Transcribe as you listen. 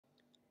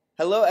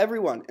Hello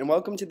everyone, and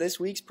welcome to this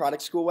week's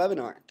Product School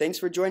webinar. Thanks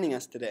for joining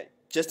us today.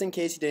 Just in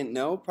case you didn't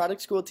know,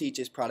 Product School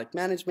teaches product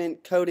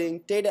management,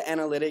 coding, data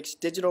analytics,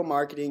 digital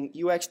marketing,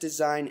 UX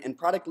design, and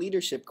product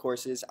leadership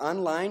courses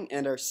online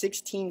and our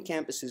 16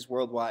 campuses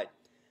worldwide.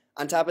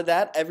 On top of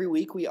that, every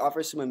week we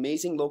offer some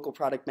amazing local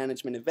product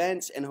management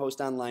events and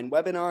host online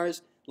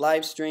webinars,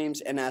 live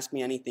streams, and Ask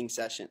Me Anything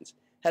sessions.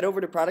 Head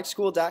over to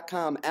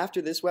productschool.com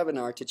after this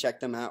webinar to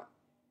check them out.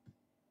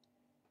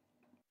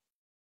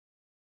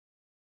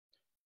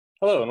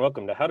 Hello and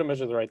welcome to How to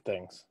Measure the Right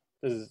Things.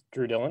 This is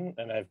Drew Dillon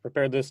and I've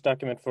prepared this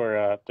document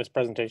for this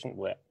presentation.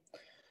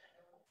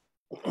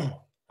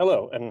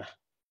 Hello and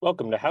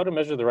welcome to How to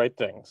Measure the Right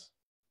Things.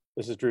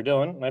 This is Drew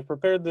Dillon and I've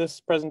prepared this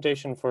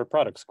presentation for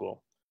Product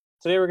School.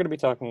 Today we're going to be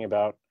talking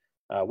about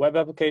web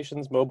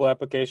applications, mobile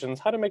applications,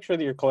 how to make sure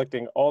that you're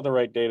collecting all the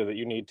right data that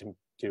you need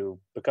to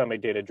become a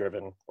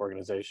data-driven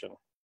organization.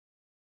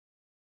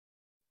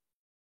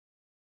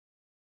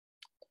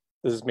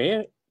 This is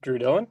me, Drew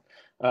Dillon.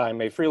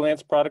 I'm a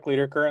freelance product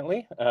leader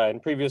currently.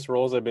 In previous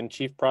roles, I've been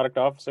Chief Product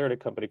Officer at a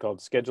company called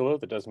Skedulo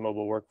that does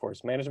mobile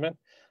workforce management,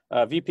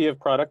 VP of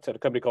Product at a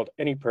company called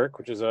AnyPerk,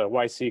 which is a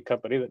YC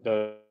company that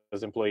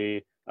does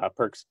employee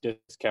perks,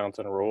 discounts,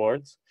 and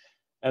rewards.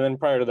 And then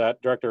prior to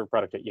that, Director of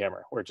Product at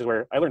Yammer, which is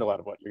where I learned a lot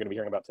of what you're going to be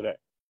hearing about today.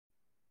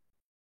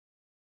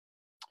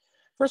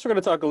 First, we're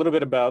going to talk a little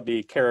bit about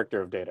the character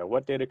of data,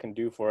 what data can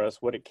do for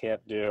us, what it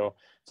can't do,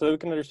 so that we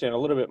can understand a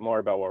little bit more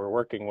about what we're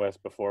working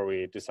with before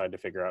we decide to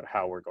figure out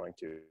how we're going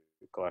to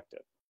collect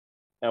it.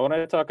 Now, when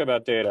I talk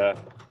about data,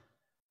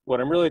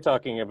 what I'm really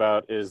talking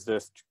about is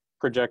this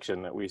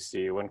projection that we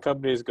see when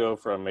companies go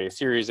from a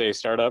Series A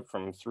startup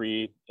from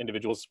 3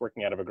 individuals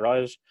working out of a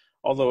garage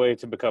all the way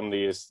to become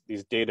these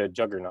data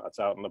juggernauts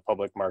out in the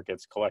public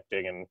markets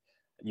collecting and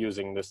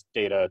using this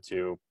data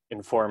to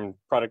inform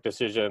product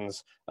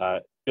decisions,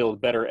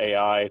 build better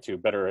AI to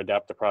better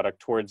adapt the product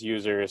towards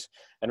users,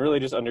 and really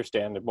just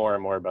understand more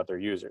and more about their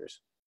users.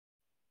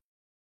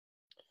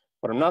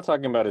 What I'm not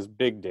talking about is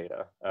big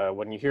data.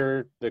 When you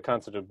hear the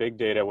concept of big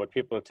data, what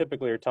people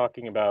typically are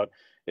talking about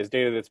is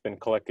data that's been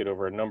collected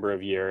over a number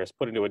of years,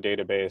 put into a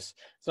database.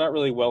 It's not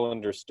really well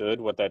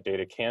understood what that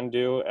data can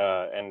do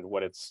and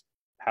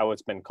how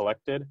it's been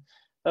collected.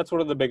 That's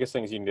one of the biggest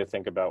things you need to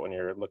think about when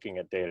you're looking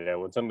at data.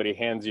 When somebody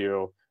hands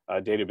you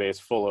a database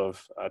full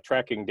of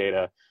tracking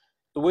data,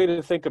 the way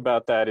to think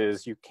about that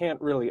is you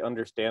can't really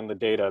understand the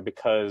data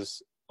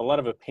because a lot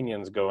of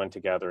opinions go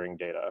into gathering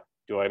data.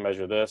 Do I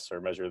measure this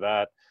or measure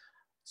that?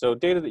 So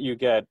data that you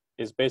get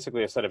is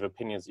basically a set of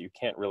opinions that you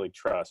can't really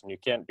trust, and you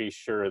can't be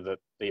sure that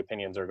the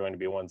opinions are going to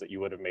be ones that you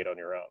would have made on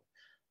your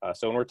own.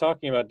 So when we're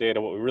talking about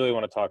data, what we really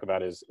want to talk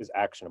about is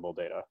actionable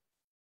data.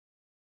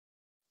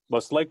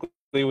 Most likely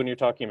when you're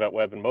talking about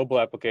web and mobile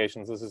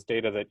applications, this is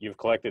data that you've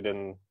collected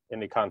in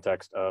the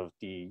context of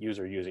the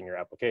user using your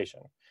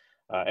application.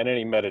 And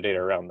any metadata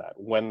around that,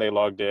 when they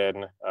logged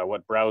in,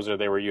 what browser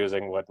they were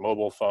using, what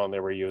mobile phone they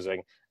were using,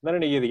 and then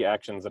any of the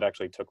actions that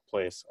actually took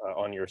place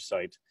on your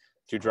site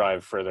to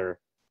drive further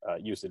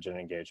usage and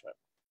engagement.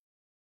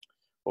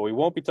 What we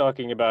won't be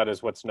talking about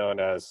is what's known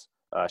as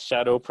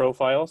shadow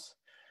profiles.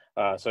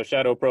 So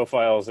shadow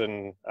profiles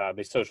in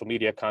the social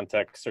media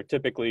context are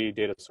typically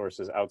data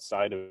sources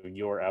outside of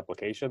your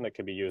application that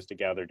can be used to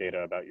gather data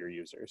about your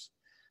users.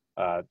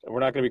 We're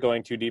not going to be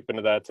going too deep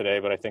into that today,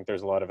 but I think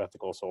there's a lot of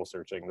ethical soul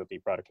searching that the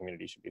product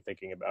community should be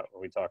thinking about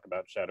when we talk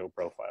about shadow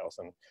profiles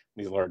and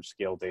these large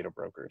scale data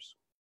brokers.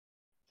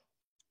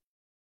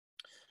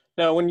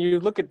 Now, when you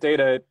look at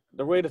data,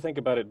 the way to think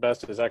about it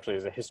best is actually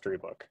as a history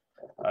book.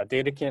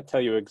 Data can't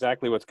tell you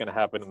exactly what's going to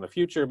happen in the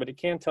future, but it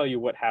can tell you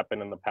what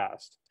happened in the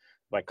past.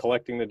 By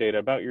collecting the data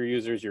about your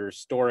users, you're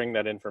storing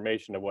that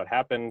information of what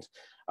happened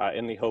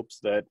in the hopes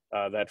that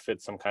that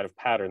fits some kind of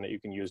pattern that you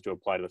can use to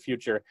apply to the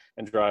future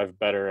and drive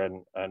better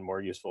and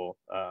more useful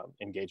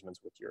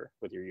engagements with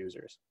your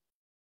users.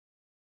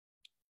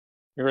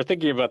 If you're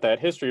thinking about that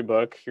history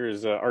book,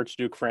 here's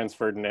Archduke Franz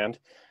Ferdinand.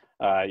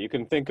 You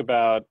can think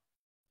about,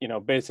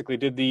 basically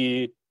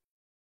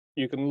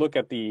you can look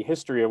at the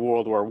history of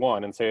World War I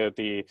and say that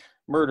the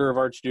murder of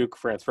Archduke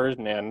Franz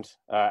Ferdinand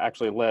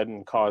actually led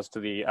and caused to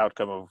the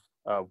outcome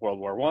of World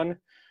War I.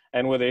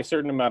 And with a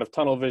certain amount of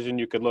tunnel vision,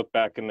 you could look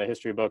back in the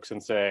history books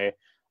and say,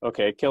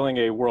 okay, killing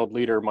a world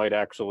leader might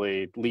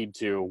actually lead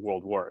to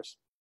world wars.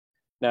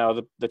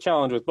 Now, the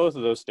challenge with both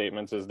of those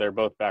statements is they're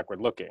both backward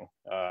looking.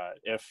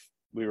 If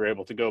we were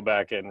able to go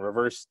back and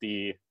reverse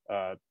the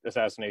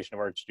assassination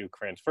of Archduke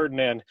Franz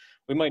Ferdinand,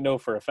 we might know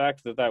for a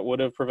fact that that would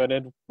have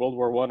prevented World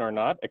War I or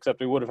not, except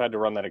we would have had to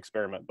run that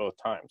experiment both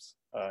times.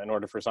 In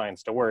order for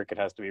science to work, it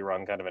has to be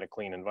run kind of in a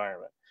clean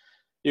environment.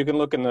 You can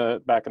look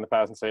back in the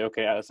past and say,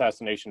 okay,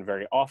 assassination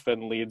very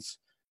often leads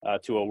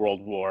to a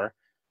world war.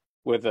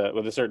 With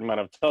a certain amount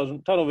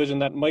of tunnel vision,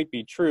 that might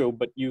be true,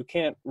 but you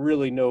can't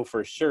really know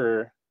for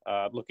sure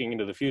looking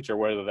into the future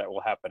whether that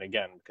will happen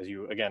again, because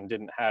you, again,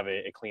 didn't have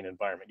a clean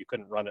environment. You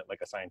couldn't run it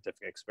like a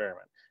scientific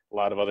experiment. A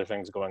lot of other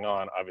things going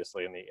on,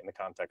 obviously, in the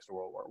context of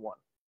World War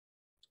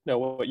I. No,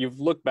 what you've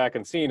looked back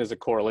and seen is a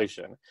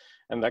correlation.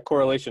 And that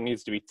correlation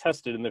needs to be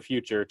tested in the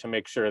future to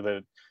make sure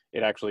that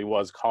it actually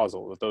was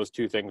causal, that those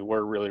two things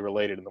were really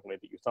related in the way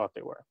that you thought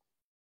they were.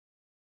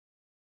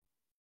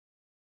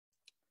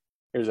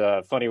 Here's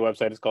a funny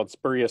website. It's called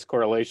Spurious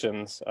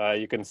Correlations.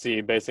 You can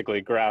see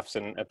basically graphs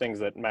and things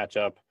that match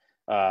up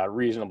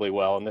reasonably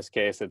well. In this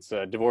case, it's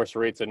divorce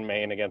rates in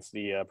Maine against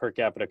the per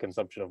capita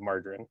consumption of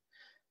margarine.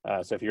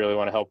 So if you really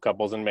want to help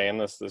couples in Maine,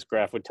 this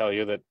graph would tell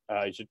you that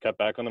you should cut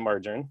back on the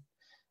margarine.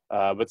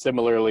 But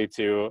similarly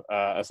to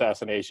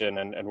assassination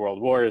and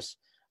world wars,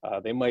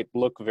 they might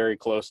look very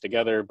close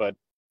together, but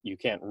you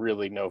can't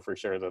really know for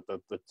sure that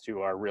the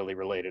two are really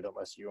related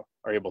unless you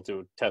are able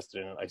to test it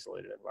in an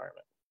isolated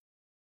environment.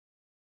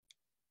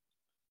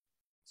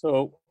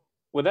 So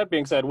with that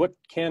being said, what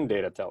can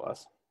data tell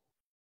us?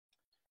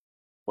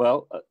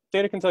 Well,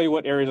 data can tell you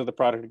what areas of the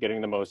product are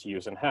getting the most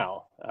use and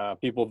how.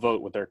 People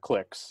vote with their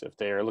clicks. If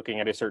they are looking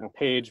at a certain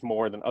page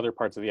more than other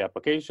parts of the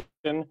application,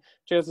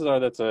 chances are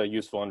that's a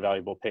useful and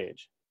valuable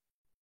page.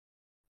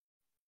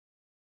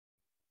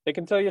 They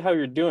can tell you how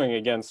you're doing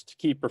against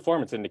key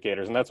performance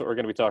indicators, and that's what we're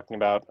going to be talking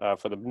about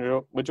for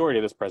the majority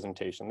of this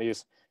presentation,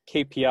 these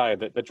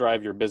KPI that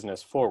drive your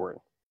business forward.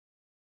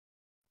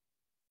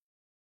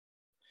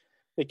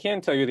 They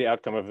can tell you the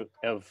outcome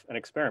of an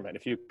experiment.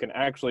 If you can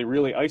actually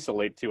really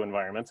isolate two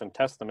environments and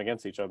test them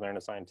against each other in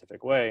a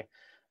scientific way,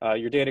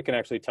 your data can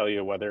actually tell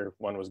you whether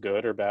one was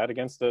good or bad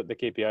against the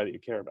KPI that you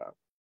care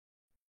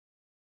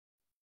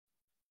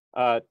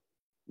about.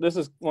 This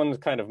is one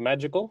that's kind of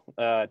magical.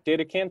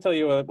 Data can tell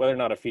you whether or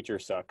not a feature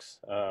sucks.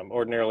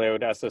 Ordinarily, I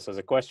would ask this as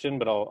a question,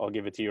 but I'll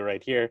give it to you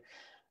right here.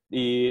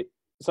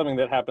 Something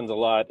that happens a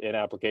lot in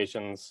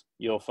applications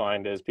you'll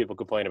find is people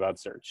complain about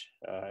search.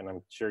 And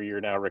I'm sure you're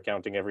now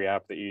recounting every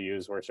app that you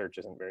use where search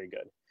isn't very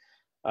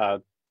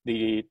good.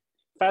 The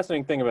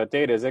fascinating thing about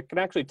data is it can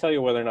actually tell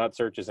you whether or not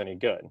search is any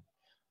good.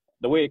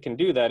 The way it can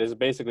do that is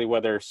basically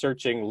whether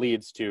searching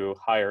leads to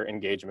higher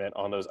engagement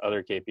on those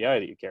other KPI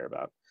that you care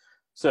about.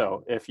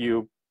 So if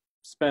you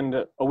spend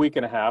a week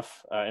and a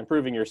half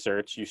improving your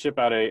search, you ship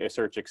out a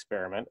search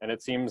experiment, and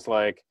it seems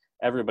like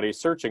everybody's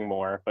searching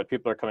more, but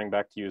people are coming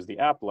back to use the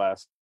app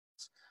less,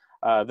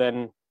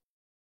 then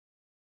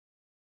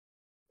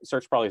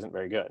search probably isn't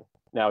very good.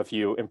 Now, if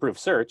you improve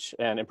search,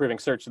 and improving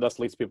search thus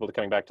leads people to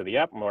coming back to the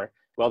app more,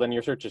 well, then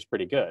your search is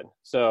pretty good.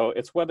 So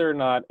it's whether or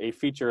not a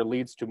feature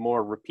leads to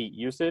more repeat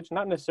usage,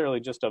 not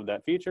necessarily just of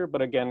that feature,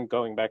 but again,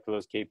 going back to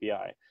those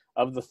KPI.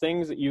 Of the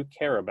things that you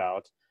care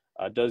about,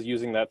 does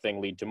using that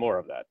thing lead to more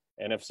of that?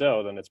 And if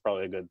so, then it's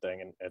probably a good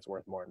thing and it's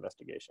worth more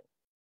investigation.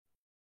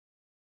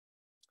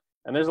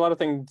 And there's a lot of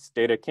things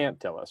data can't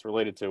tell us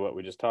related to what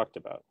we just talked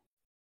about.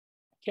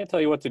 Can't tell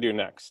you what to do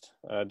next.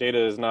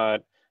 Data is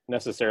not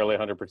necessarily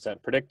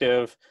 100%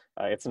 predictive.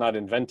 It's not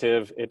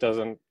inventive.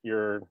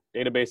 Your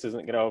database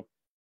isn't going to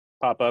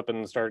pop up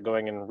and start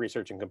going and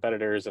researching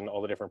competitors and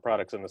all the different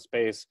products in the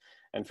space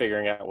and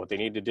figuring out what they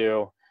need to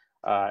do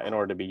in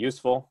order to be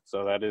useful.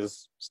 So that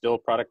is still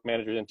product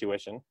manager's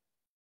intuition.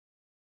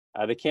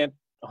 They can't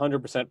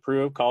 100%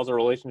 prove causal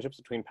relationships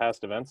between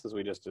past events, as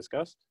we just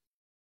discussed.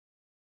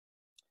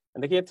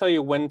 And they can't tell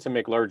you when to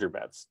make larger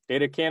bets.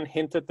 Data can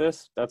hint at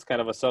this. That's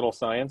kind of a subtle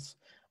science,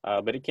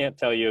 but it can't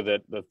tell you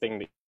that the thing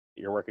that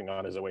you're working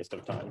on is a waste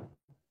of time.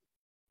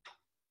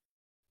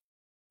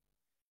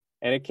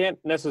 And it can't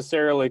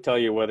necessarily tell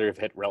you whether you've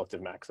hit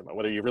relative maxima,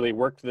 whether you really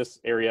worked this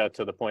area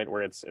to the point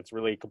where it's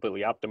really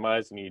completely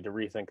optimized and you need to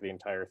rethink the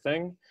entire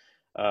thing.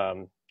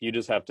 You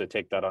just have to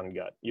take that on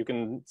gut. You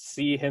can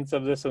see hints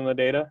of this in the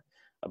data,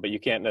 but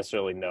you can't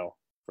necessarily know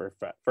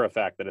for a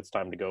fact that it's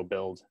time to go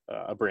build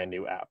a brand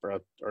new app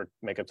or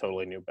make a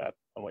totally new bet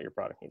on what your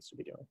product needs to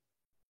be doing.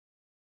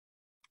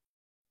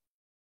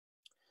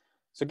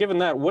 So given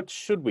that, what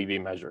should we be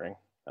measuring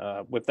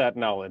with that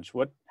knowledge?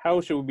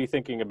 How should we be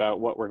thinking about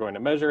what we're going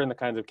to measure and the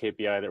kinds of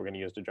KPI that we're going to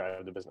use to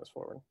drive the business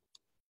forward?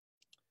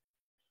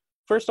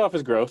 First off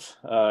is growth.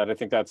 And I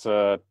think that's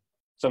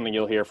something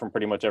you'll hear from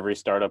pretty much every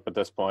startup at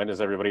this point, is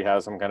everybody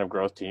has some kind of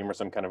growth team or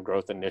some kind of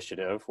growth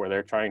initiative where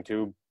they're trying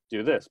to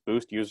do this,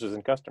 boost users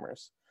and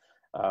customers.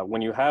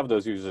 When you have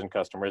those users and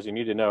customers, you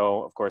need to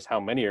know, of course, how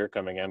many are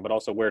coming in, but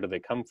also where do they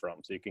come from,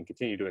 so you can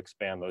continue to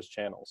expand those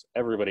channels.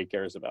 Everybody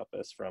cares about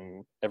this,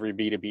 from every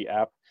B2B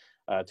app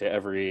to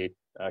every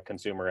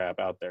consumer app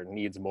out there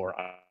needs more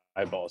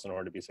eyeballs in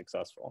order to be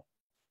successful.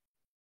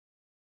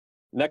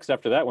 Next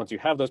after that, once you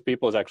have those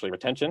people, is actually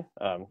retention.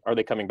 Are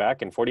they coming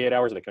back in 48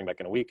 hours? Are they coming back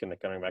in a week? And they're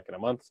coming back in a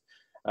month?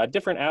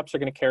 Different apps are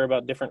going to care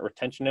about different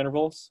retention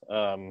intervals.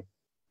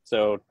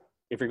 So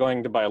if you're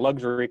going to buy a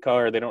luxury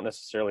car, they don't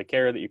necessarily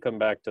care that you come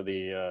back to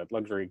the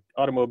luxury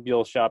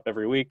automobile shop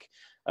every week,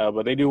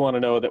 but they do want to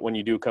know that when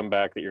you do come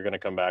back, that you're going to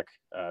come back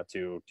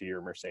to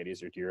your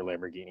Mercedes or to your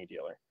Lamborghini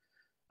dealer.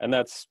 And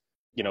that's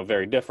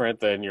very different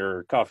than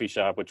your coffee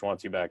shop, which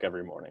wants you back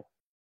every morning.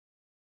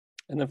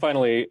 And then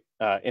finally,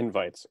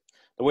 invites.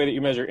 The way that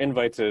you measure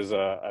invites is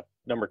a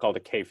number called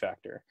a K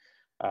factor.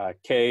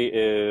 K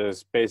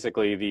is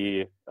basically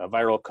the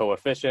viral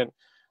coefficient.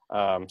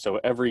 So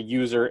every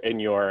user in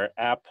your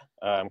app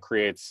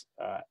creates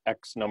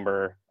X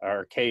number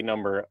or K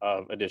number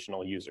of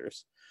additional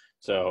users.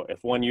 So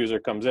if one user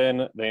comes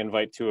in, they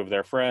invite 2 of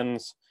their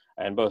friends,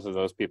 and both of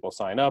those people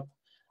sign up,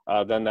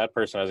 then that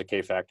person has a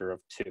K factor of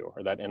 2,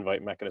 or that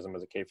invite mechanism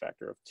has a K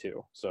factor of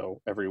 2.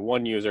 So every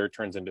 1 user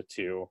turns into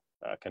 2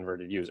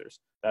 converted users.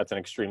 That's an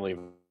extremely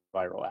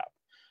viral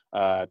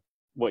app.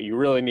 What you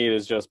really need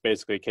is just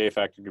basically K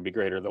factor to be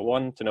greater than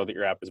 1 to know that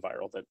your app is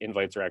viral, that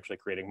invites are actually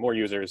creating more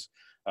users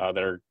that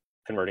are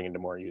converting into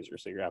more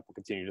users. So your app will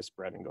continue to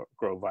spread and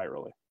grow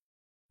virally.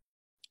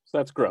 So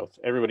that's growth.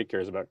 Everybody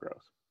cares about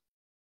growth.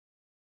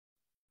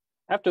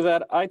 After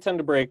that, I tend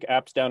to break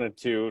apps down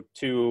into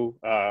 2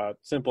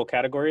 simple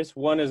categories.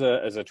 One is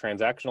a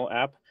transactional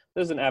app.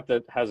 This is an app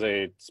that has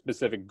a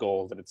specific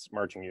goal that it's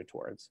marching you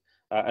towards.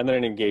 And then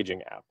an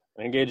engaging app.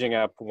 An engaging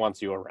app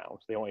wants you around.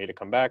 They want you to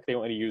come back. They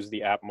want you to use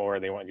the app more.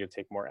 They want you to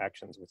take more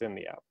actions within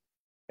the app.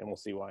 And we'll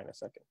see why in a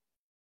second.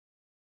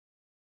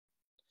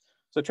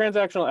 So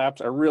transactional apps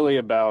are really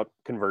about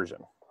conversion.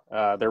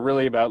 They're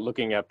really about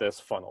looking at this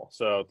funnel.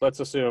 So let's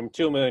assume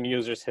 2 million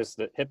users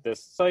hit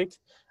this site.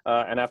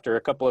 And after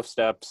a couple of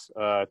steps,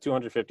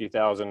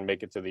 250,000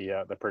 make it to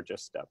the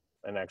purchase step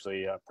and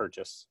actually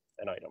purchase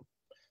an item.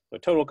 The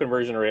total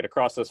conversion rate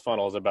across this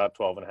funnel is about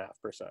 12.5%.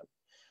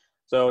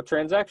 So a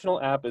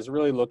transactional app is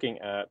really looking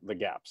at the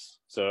gaps.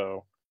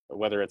 So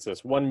whether it's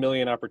this 1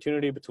 million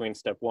opportunity between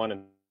step 1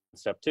 and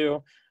step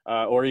 2,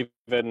 or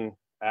even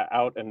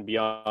out and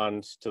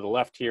beyond to the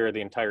left here,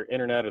 the entire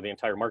internet or the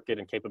entire market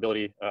and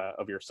capability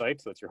of your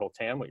site. So that's your whole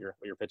TAM, what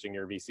you're pitching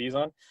your VCs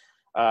on,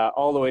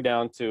 all the way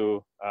down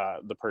to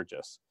the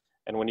purchase.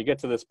 And when you get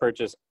to this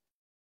purchase,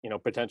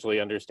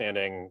 potentially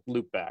understanding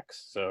loop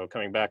backs. So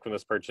coming back from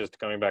this purchase to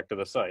coming back to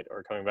the site,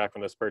 or coming back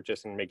from this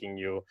purchase and making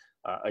you,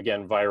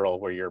 again, viral,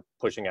 where you're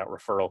pushing out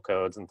referral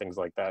codes and things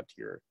like that to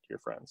your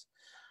friends.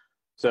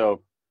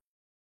 So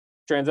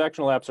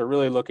transactional apps are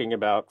really looking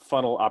about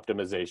funnel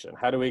optimization.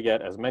 How do we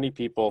get as many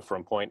people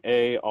from point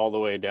A all the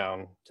way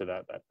down to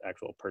that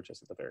actual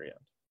purchase at the very end?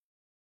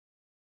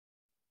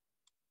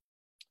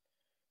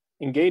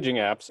 Engaging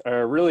apps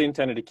are really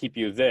intended to keep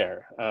you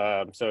there.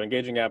 So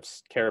engaging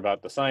apps care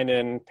about the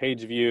sign-in,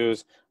 page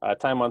views,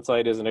 time on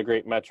site isn't a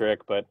great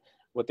metric, but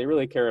what they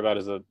really care about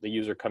is the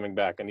user coming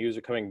back, and the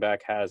user coming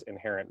back has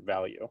inherent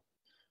value.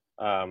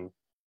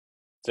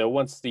 So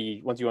once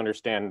you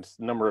understand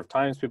the number of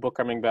times people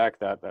coming back,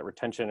 that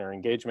retention or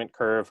engagement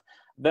curve,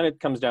 then it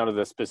comes down to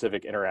the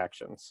specific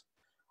interactions.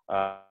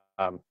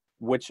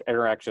 Which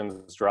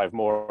interactions drive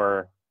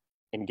more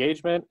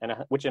engagement, and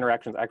which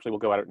interactions actually will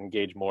go out and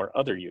engage more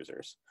other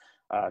users.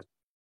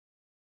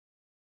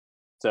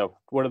 So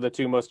what are the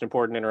 2 most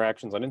important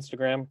interactions on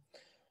Instagram?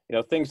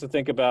 Things to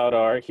think about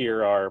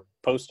are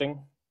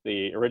posting,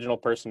 the original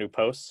person who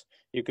posts.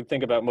 You could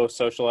think about most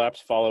social apps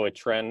follow a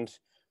trend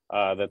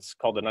that's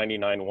called the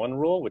 99-1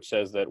 rule, which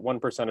says that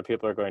 1% of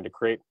people are going to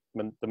create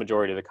the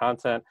majority of the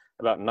content,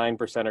 about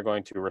 9% are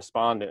going to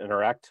respond and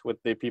interact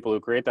with the people who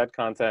create that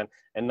content,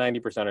 and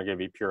 90% are going to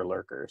be pure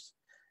lurkers.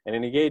 In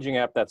an engaging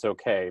app, that's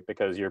okay,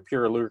 because your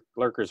pure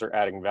lurkers are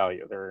adding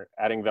value. They're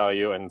adding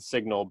value and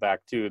signal back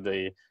to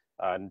the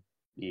 1%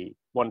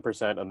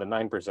 and the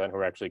 9% who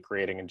are actually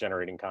creating and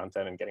generating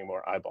content and getting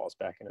more eyeballs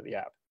back into the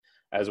app.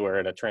 As where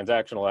in a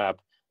transactional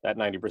app, that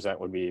 90%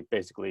 would be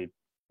basically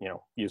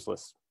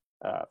useless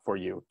for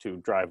you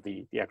to drive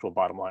the actual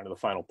bottom line of the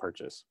final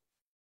purchase.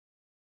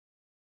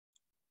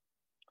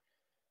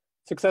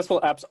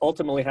 Successful apps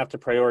ultimately have to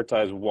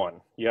prioritize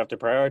one. You have to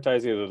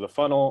prioritize either the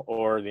funnel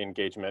or the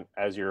engagement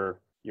as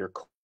your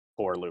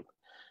core loop.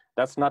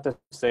 That's not to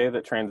say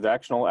that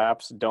transactional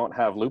apps don't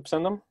have loops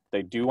in them.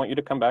 They do want you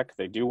to come back.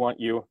 They do want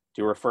you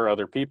to refer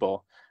other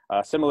people.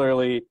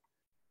 Similarly,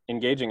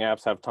 engaging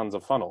apps have tons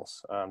of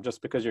funnels.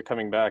 Just because you're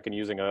coming back and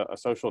using a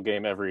social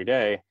game every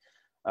day,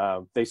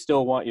 they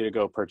still want you to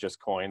go purchase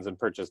coins and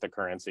purchase the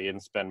currency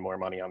and spend more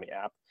money on the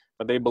app.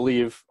 But they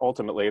believe,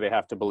 ultimately, they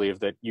have to believe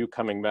that you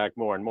coming back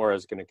more and more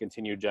is going to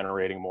continue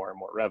generating more and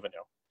more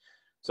revenue.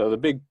 So the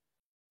big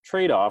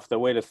trade-off, the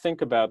way to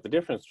think about the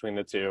difference between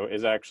the 2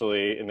 is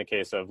actually in the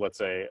case of, let's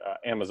say,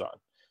 Amazon.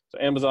 So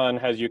Amazon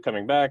has you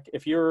coming back.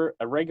 If you're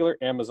a regular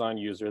Amazon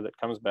user that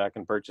comes back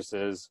and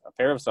purchases a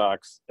pair of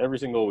socks every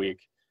single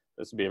week,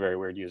 this would be a very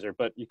weird user,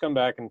 but you come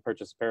back and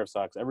purchase a pair of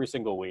socks every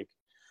single week,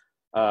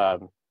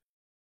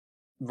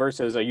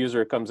 versus a user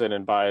who comes in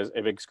and buys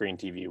a big screen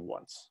TV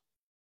once.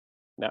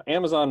 Now,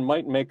 Amazon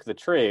might make the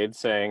trade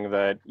saying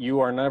that you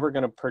are never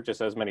going to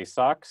purchase as many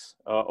socks,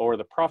 or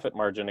the profit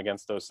margin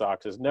against those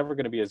socks is never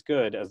going to be as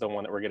good as the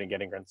one that we're going to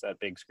get against that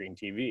big screen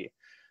TV.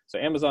 So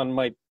Amazon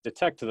might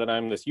detect that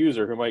I'm this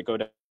user who might go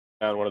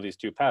down one of these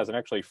 2 paths and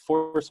actually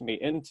force me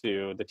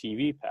into the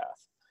TV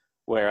path.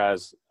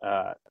 Whereas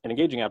an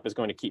engaging app is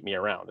going to keep me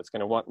around. It's going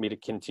to want me to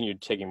continue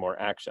taking more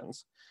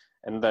actions.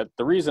 And that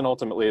the reason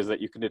ultimately is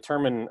that you can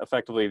determine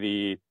effectively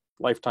the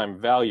lifetime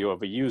value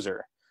of a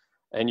user.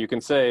 And you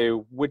can say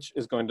which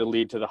is going to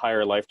lead to the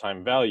higher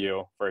lifetime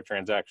value for a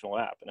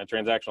transactional app. In a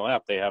transactional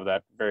app, they have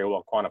that very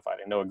well quantified.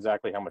 I know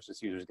exactly how much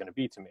this user is going to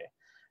be to me.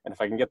 And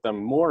if I can get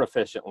them more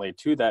efficiently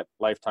to that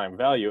lifetime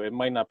value, it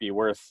might not be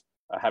worth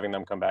having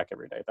them come back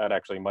every day. That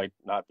actually might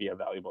not be a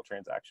valuable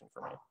transaction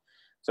for me.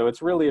 So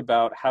it's really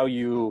about how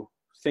you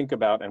think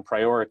about and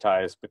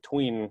prioritize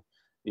between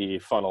the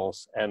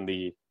funnels and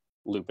the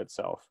loop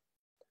itself.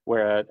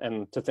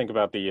 And to think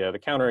about the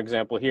counter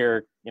example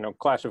here,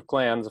 Clash of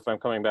Clans, if I'm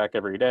coming back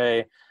every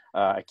day,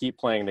 I keep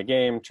playing the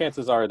game,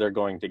 chances are they're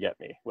going to get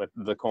me with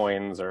the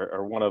coins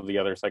or one of the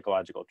other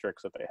psychological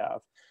tricks that they have.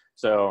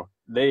 So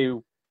they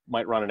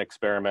might run an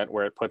experiment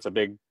where it puts a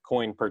big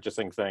coin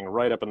purchasing thing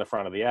right up in the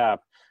front of the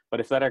app. But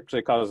if that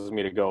actually causes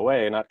me to go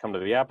away and not come to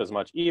the app as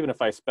much, even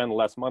if I spend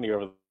less money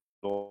over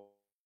the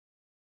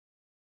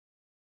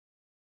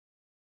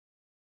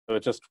So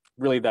it's just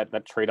really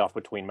that trade-off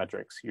between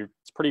metrics.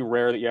 It's pretty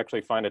rare that you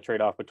actually find a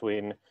trade-off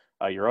between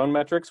your own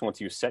metrics once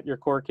you set your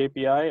core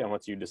KPI and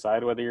once you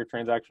decide whether you're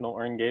transactional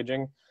or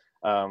engaging.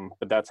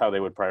 But that's how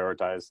they would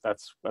prioritize.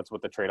 That's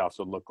what the trade-offs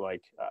would look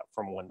like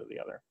from one to the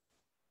other.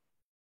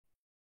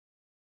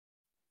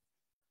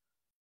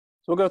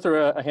 So we'll go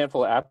through a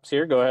handful of apps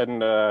here. Go ahead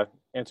and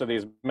answer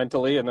these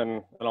mentally, and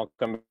then I'll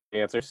come to the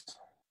answers.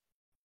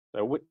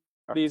 So what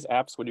are these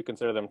apps? Would you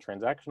consider them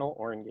transactional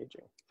or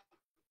engaging?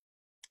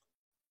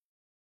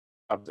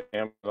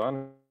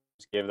 Amazon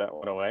just gave that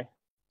one away,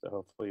 so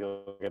hopefully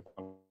you'll get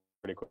them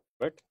pretty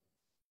quick.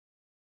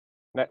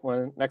 Next,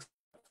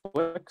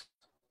 Netflix.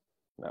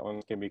 That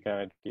one can be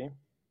kind of tricky.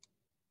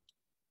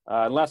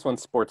 Last one,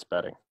 sports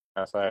betting.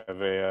 So I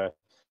have a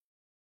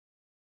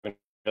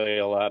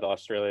lot.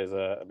 Australia is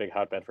a big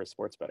hotbed for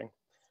sports betting.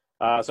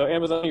 So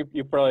Amazon,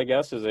 you probably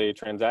guessed, is a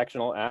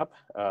transactional app.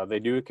 They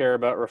do care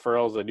about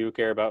referrals. They do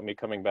care about me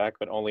coming back,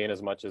 but only in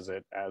as much as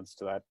it adds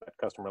to that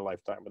customer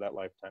lifetime or that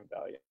lifetime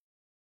value.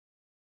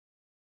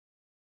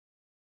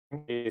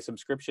 A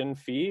subscription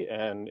fee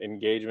and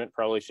engagement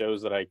probably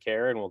shows that I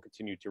care and will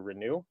continue to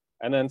renew.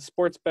 And then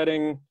sports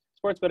betting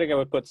I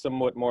would put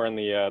somewhat more in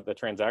the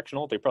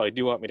transactional. They probably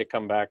do want me to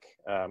come back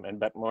and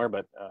bet more,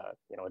 but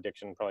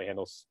addiction probably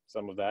handles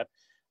some of that.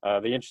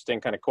 The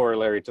interesting kind of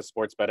corollary to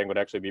sports betting would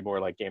actually be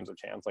more like games of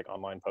chance, like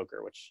online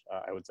poker, which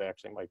I would say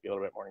actually might be a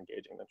little bit more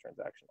engaging than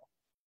transactional.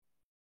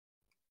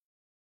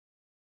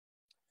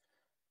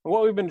 And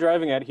what we've been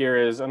driving at here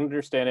is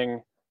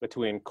understanding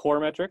between core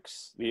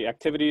metrics, the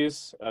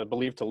activities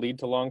believed to lead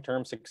to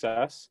long-term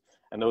success,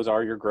 and those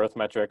are your growth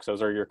metrics.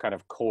 Those are your kind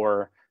of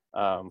core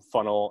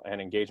funnel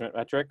and engagement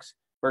metrics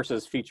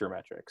versus feature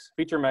metrics.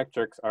 Feature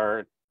metrics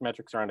are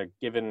metrics around a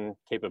given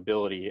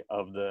capability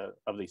of the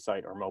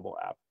site or mobile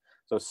app.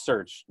 So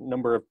search,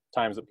 number of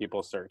times that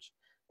people search.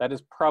 That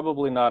is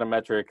probably not a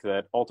metric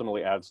that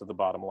ultimately adds to the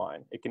bottom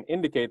line. It can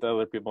indicate that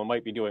other people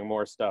might be doing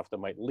more stuff that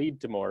might lead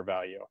to more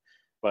value.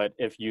 But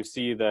if you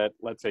see that,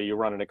 let's say you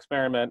run an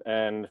experiment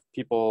and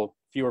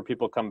fewer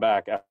people come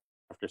back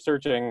after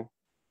searching,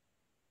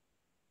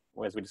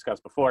 as we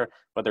discussed before,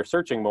 but they're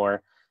searching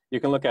more,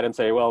 you can look at it and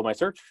say, well, my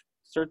search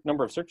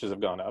number of searches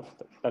have gone up.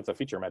 That's a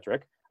feature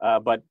metric,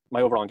 but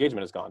my overall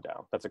engagement has gone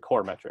down. That's a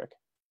core metric.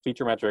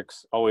 Feature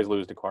metrics always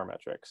lose to core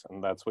metrics,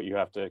 and that's what you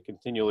have to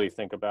continually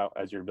think about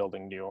as you're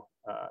building new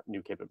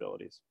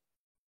capabilities.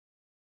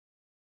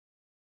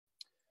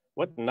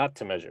 What not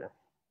to measure?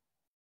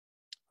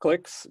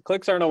 Clicks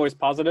aren't always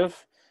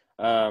positive.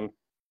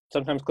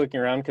 Sometimes clicking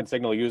around can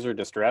signal user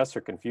distress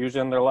or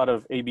confusion. There are a lot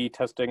of A/B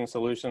testing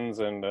solutions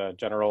and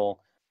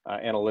general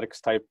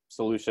analytics type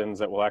solutions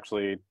that will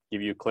actually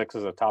give you clicks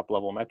as a top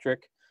level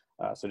metric.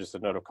 So just a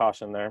note of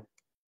caution there.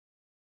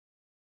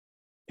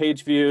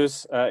 Page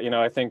views,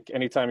 I think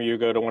anytime you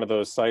go to one of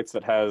those sites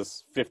that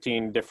has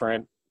 15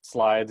 different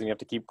slides and you have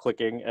to keep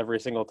clicking every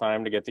single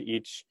time to get to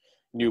each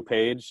new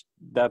page,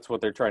 that's what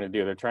they're trying to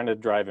do. They're trying to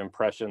drive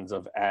impressions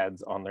of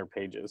ads on their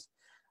pages.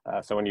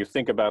 So when you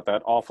think about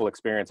that awful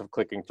experience of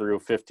clicking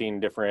through 15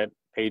 different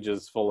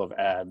pages full of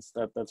ads,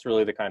 that's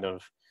really the kind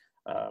of,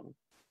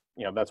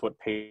 that's what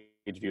page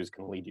views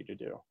can lead you to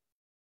do.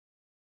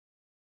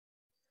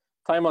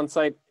 Time on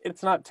site,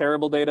 it's not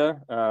terrible data,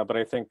 but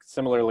I think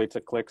similarly to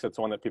clicks, it's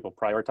one that people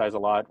prioritize a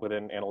lot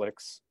within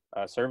analytics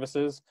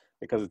services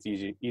because it's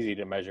easy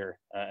to measure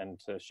and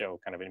to show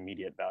kind of an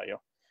immediate value.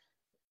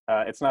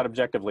 It's not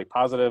objectively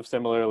positive.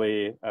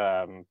 Similarly,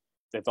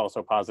 it's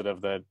also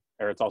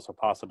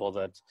possible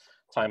that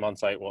time on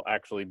site will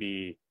actually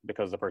be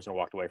because the person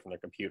walked away from their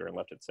computer and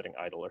left it sitting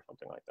idle or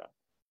something like that.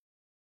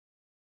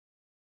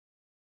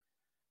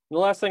 And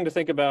the last thing to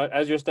think about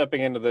as you're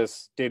stepping into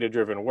this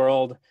data-driven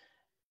world,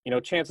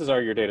 chances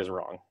are your data is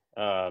wrong.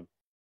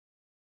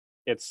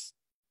 It's,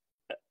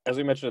 as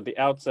we mentioned at the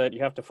outset,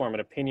 you have to form an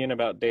opinion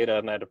about data,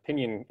 and that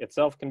opinion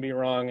itself can be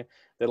wrong.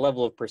 The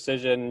level of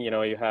precision,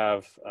 you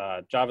have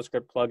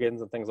JavaScript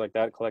plugins and things like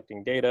that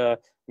collecting data.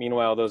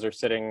 Meanwhile, those are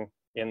sitting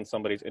in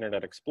somebody's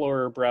Internet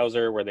Explorer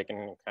browser where they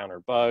can encounter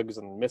bugs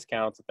and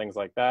miscounts and things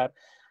like that.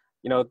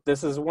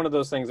 This is one of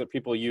those things that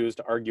people use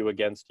to argue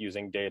against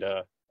using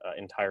data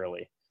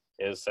entirely,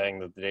 is saying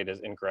that the data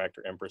is incorrect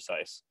or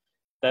imprecise.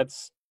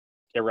 That's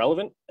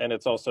irrelevant, and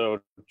it's also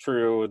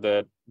true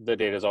that the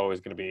data is always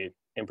going to be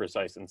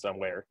imprecise in some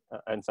way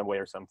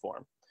or some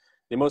form.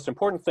 The most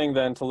important thing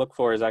then to look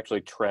for is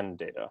actually trend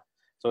data.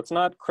 So it's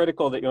not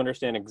critical that you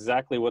understand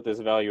exactly what this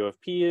value of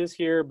P is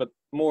here, but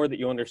more that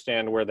you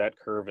understand where that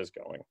curve is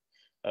going.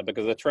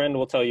 Because the trend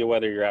will tell you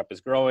whether your app is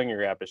growing,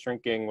 your app is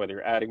shrinking, whether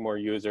you're adding more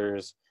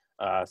users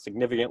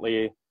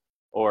significantly,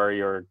 or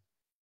you're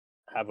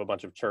have a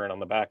bunch of churn on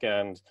the back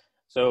end.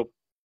 So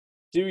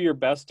do your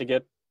best to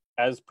get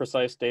as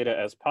precise data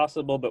as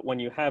possible, but when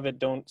you have it,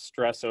 don't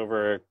stress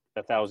over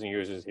 1,000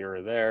 users here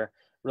or there.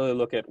 Really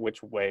look at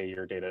which way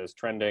your data is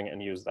trending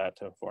and use that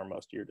to inform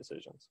most of your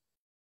decisions.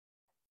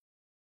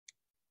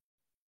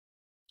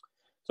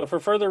 So for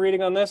further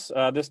reading on this,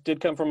 this did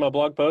come from a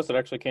blog post. It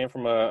actually came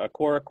from a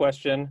Quora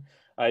question.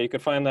 You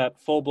could find that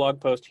full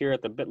blog post here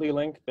at the bit.ly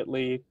link,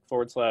 bit.ly/DD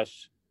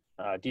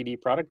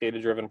product,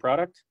 data-driven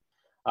product.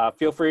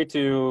 Feel free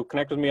to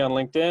connect with me on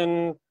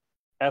LinkedIn,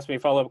 ask me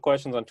follow-up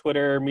questions on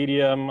Twitter,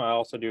 Medium. I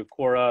also do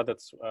Quora.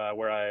 That's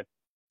where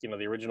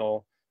the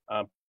original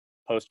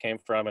post came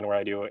from and where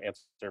I do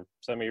answer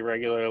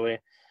semi-regularly.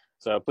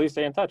 So please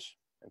stay in touch.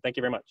 And thank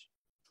you very much.